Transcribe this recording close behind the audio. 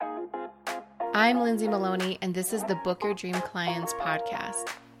I'm Lindsay Maloney, and this is the Book Your Dream Clients podcast.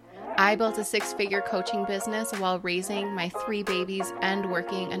 I built a 6-figure coaching business while raising my 3 babies and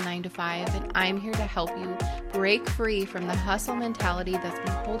working a 9-to-5, and I'm here to help you break free from the hustle mentality that's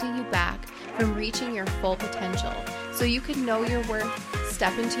been holding you back from reaching your full potential so you can know your worth,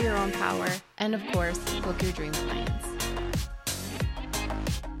 step into your own power, and of course, book your dream clients.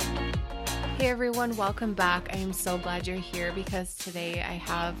 Hey everyone, welcome back. I am so glad you're here because today I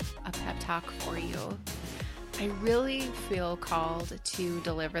have a pep talk for you. I really feel called to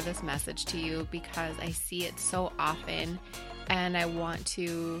deliver this message to you because I see it so often and I want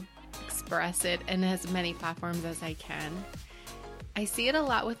to express it in as many platforms as I can. I see it a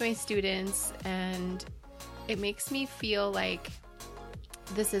lot with my students and it makes me feel like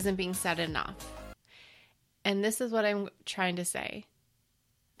this isn't being said enough. And this is what I'm trying to say.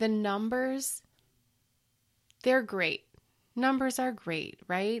 The numbers, they're great. Numbers are great,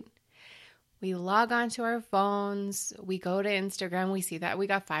 right? We log onto our phones, we go to Instagram, we see that we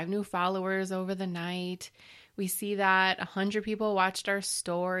got 5 new followers over the night. We see that 100 people watched our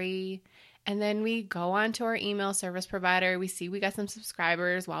story. And then we go onto our email service provider, we see we got some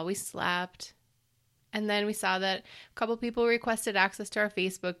subscribers while we slept. And then we saw that a couple people requested access to our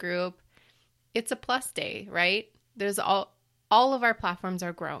Facebook group. It's a plus day, right? There's all of our platforms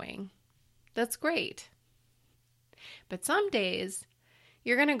are growing. That's great. But some days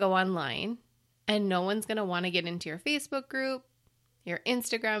you're going to go online and no one's going to want to get into your Facebook group. Your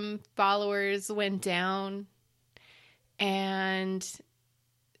Instagram followers went down and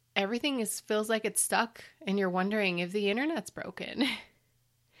everything feels like it's stuck and you're wondering if the internet's broken.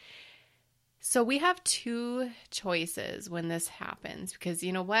 So we have 2 choices when this happens because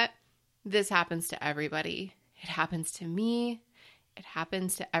you know what? This happens to everybody. It happens to me. It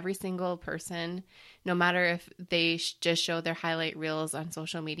happens to every single person, no matter if they just show their highlight reels on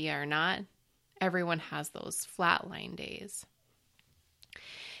social media or not. Everyone has those flatline days.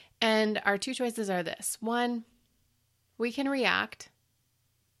 And our 2 choices are this. 1, we can react.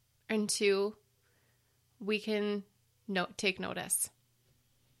 And 2, we can take notice.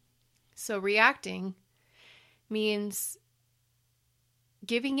 So reacting means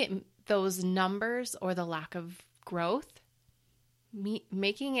giving it those numbers or the lack of growth,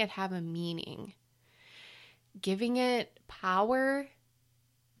 making it have a meaning, giving it power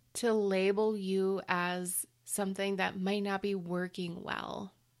to label you as something that might not be working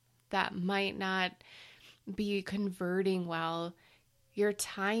well, that might not be converting well. You're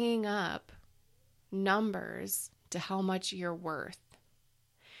tying up numbers to how much you're worth.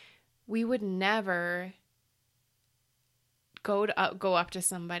 We would never go up to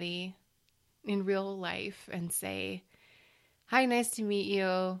somebody in real life and say, "Hi, nice to meet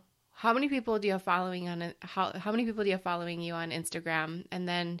you. How many people do you have following on how many people do you have following you on Instagram? And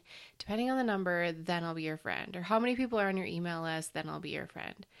then depending on the number, then I'll be your friend. Or how many people are on your email list, then I'll be your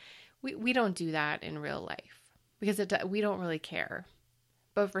friend." We don't do that in real life because we don't really care.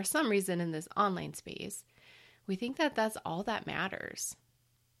 But for some reason in this online space, we think that that's all that matters.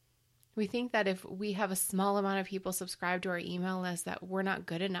 We think that if we have a small amount of people subscribed to our email list that we're not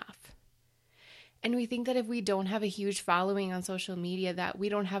good enough. And we think that if we don't have a huge following on social media that we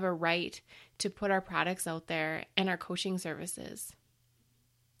don't have a right to put our products out there and our coaching services.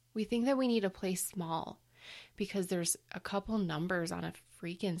 We think that we need to play small because there's a couple numbers on a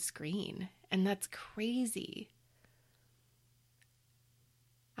freaking screen. And that's crazy.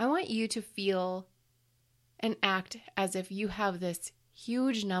 I want you to feel and act as if you have this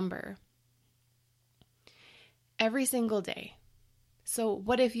huge number every single day. So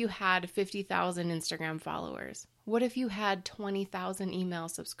what if you had 50,000 Instagram followers? What if you had 20,000 email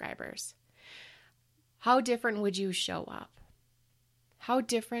subscribers? How different would you show up? How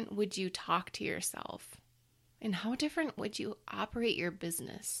different would you talk to yourself? And how different would you operate your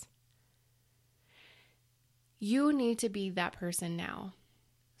business? You need to be that person now.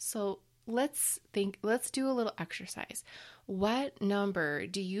 So let's do a little exercise. What number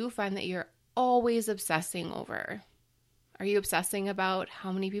do you find that you're always obsessing over? Are you obsessing about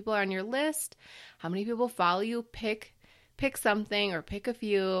how many people are on your list? How many people follow you? Pick something or pick a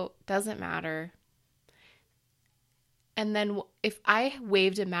few. Doesn't matter. And then if I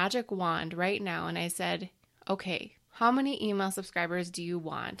waved a magic wand right now and I said, okay, how many email subscribers do you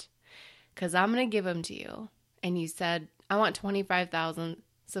want? Because I'm going to give them to you. And you said, I want 25,000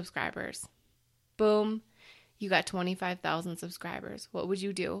 subscribers. Boom. You got 25,000 subscribers. What would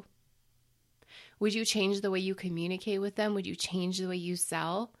you do? Would you change the way you communicate with them? Would you change the way you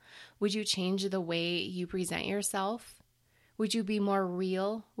sell? Would you change the way you present yourself? Would you be more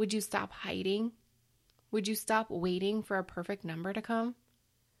real? Would you stop hiding? Would you stop waiting for a perfect number to come?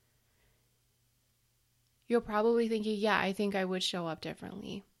 you're probably thinking, yeah, I think I would show up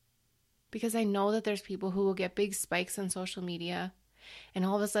differently. Because I know that there's people who will get big spikes on social media and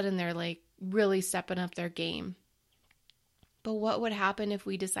all of a sudden they're like really stepping up their game. But what would happen if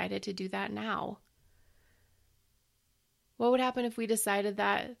we decided to do that now? What would happen if we decided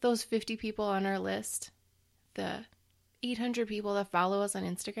that those 50 people on our list, the 800 people that follow us on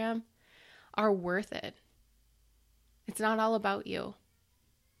Instagram, are worth it? It's not all about you.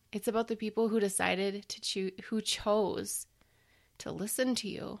 It's about the people who decided to choose, who chose to listen to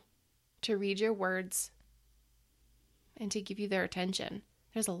you, to read your words, and to give you their attention.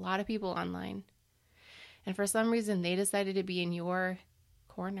 There's a lot of people online. And for some reason, they decided to be in your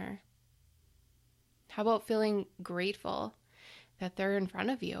corner. How about feeling grateful that they're in front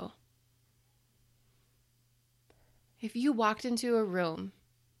of you? If you walked into a room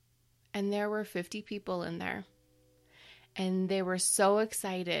and there were 50 people in there, and they were so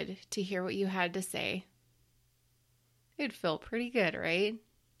excited to hear what you had to say, it'd feel pretty good, right?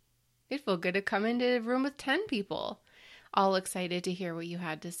 It'd feel good to come into a room with 10 people, all excited to hear what you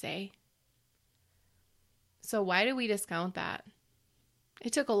had to say. So why do we discount that?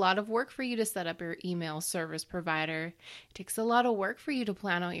 It took a lot of work for you to set up your email service provider. It takes a lot of work for you to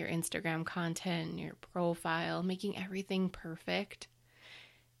plan out your Instagram content, your profile, making everything perfect.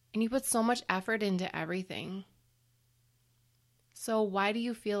 And you put so much effort into everything. So why do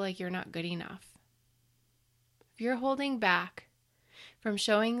you feel like you're not good enough? If you're holding back from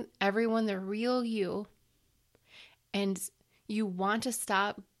showing everyone the real you, and you want to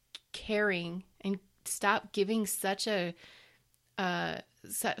stop caring and stop giving stop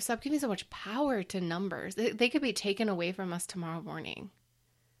giving so much power to numbers. They could be taken away from us tomorrow morning.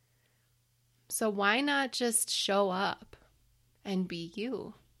 So why not just show up and be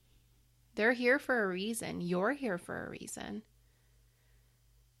you? They're here for a reason. You're here for a reason.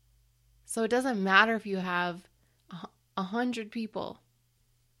 So it doesn't matter if you have 100 people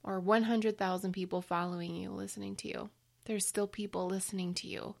or 100,000 people following you, listening to you. There's still people listening to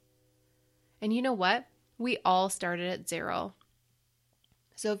you. And you know what? We all started at 0.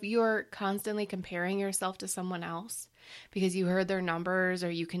 So if you're constantly comparing yourself to someone else because you heard their numbers, or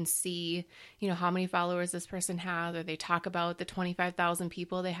you can see, how many followers this person has, or they talk about the 25,000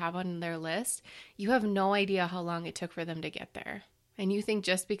 people they have on their list, you have no idea how long it took for them to get there. And you think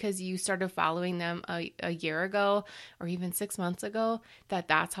just because you started following them a year ago or even 6 months ago,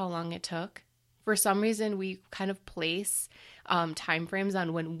 that's how long it took. For some reason, we kind of place time frames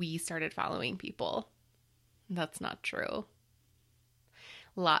on when we started following people. That's not true.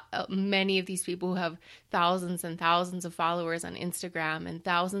 Many of these people who have thousands and thousands of followers on Instagram and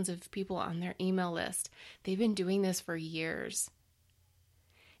thousands of people on their email list, they've been doing this for years.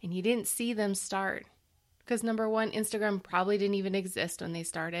 And you didn't see them start. Because number one, Instagram probably didn't even exist when they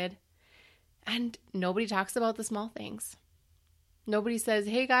started. And nobody talks about the small things. Nobody says,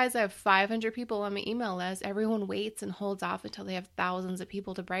 hey guys, I have 500 people on my email list. Everyone waits and holds off until they have thousands of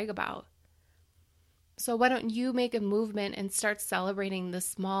people to brag about. So why don't you make a movement and start celebrating the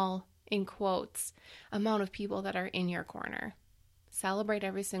small, in quotes, amount of people that are in your corner? Celebrate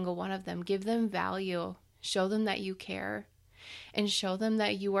every single one of them. Give them value. Show them that you care. And show them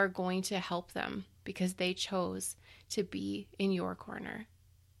that you are going to help them because they chose to be in your corner.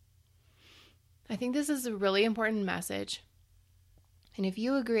 I think this is a really important message. And if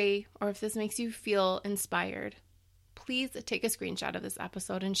you agree, or if this makes you feel inspired, please take a screenshot of this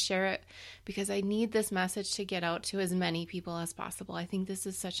episode and share it, because I need this message to get out to as many people as possible. I think this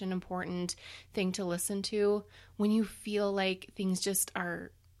is such an important thing to listen to when you feel like things just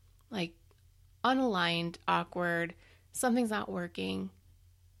are like unaligned, awkward, something's not working.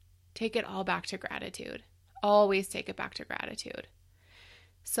 Take it all back to gratitude. Always take it back to gratitude.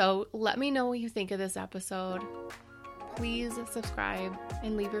 So let me know what you think of this episode. Please subscribe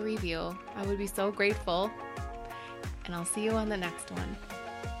and leave a review. I would be so grateful. And I'll see you on the next one.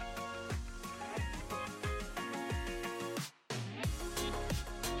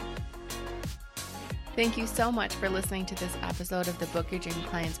 Thank you so much for listening to this episode of the Book Your Dream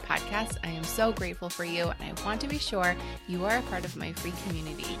Clients podcast. I am so grateful for you, and I want to be sure you are a part of my free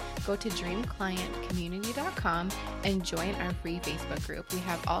community. Go to dreamclientcommunity.com and join our free Facebook group. We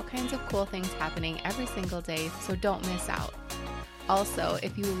have all kinds of cool things happening every single day, so don't miss out. Also,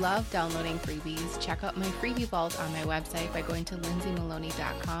 if you love downloading freebies, check out my Freebie Vault on my website by going to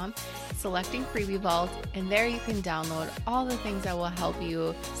lindsaymaloney.com, selecting Freebie Vault, and there you can download all the things that will help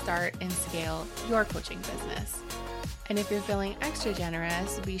you start and scale your coaching business. And if you're feeling extra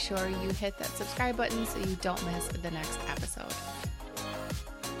generous, be sure you hit that subscribe button so you don't miss the next episode.